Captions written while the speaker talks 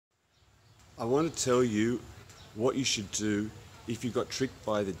I want to tell you what you should do if you got tricked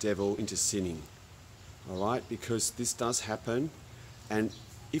by the devil into sinning. All right? Because this does happen, and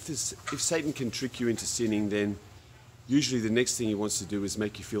if Satan can trick you into sinning, then usually the next thing he wants to do is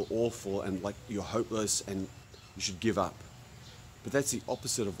make you feel awful and like you're hopeless and you should give up. But that's the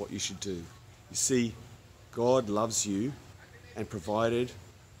opposite of what you should do. You see, God loves you and provided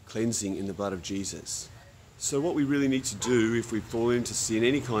cleansing in the blood of Jesus. So what we really need to do if we fall into sin,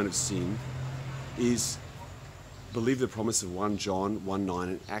 any kind of sin, is believe the promise of 1 John 1:9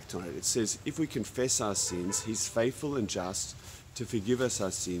 and act on it. It says, if we confess our sins, he's faithful and just to forgive us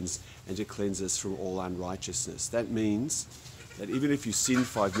our sins and to cleanse us from all unrighteousness. That means that even if you sinned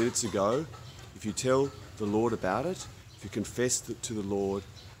 5 minutes ago, if you tell the Lord about it, if you confess to the Lord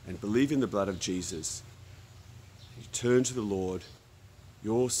and believe in the blood of Jesus, you turn to the Lord,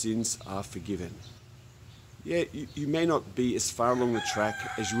 your sins are forgiven. Yeah, you may not be as far along the track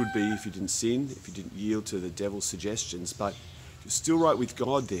as you would be if you didn't sin, if you didn't yield to the devil's suggestions, but you're still right with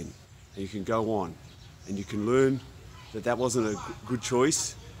God then, and you can go on, and you can learn that that wasn't a good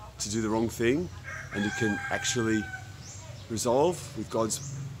choice to do the wrong thing, and you can actually resolve with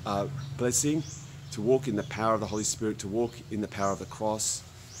God's blessing to walk in the power of the Holy Spirit, to walk in the power of the cross,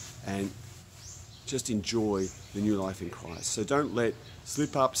 and just enjoy the new life in Christ. So don't let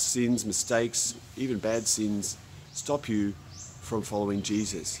slip-ups, sins, mistakes, even bad sins stop you from following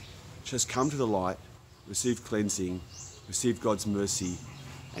Jesus. Just come to the light, receive cleansing, receive God's mercy,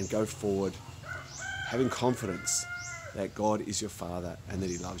 and go forward having confidence that God is your Father and that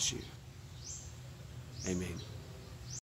he loves you. Amen.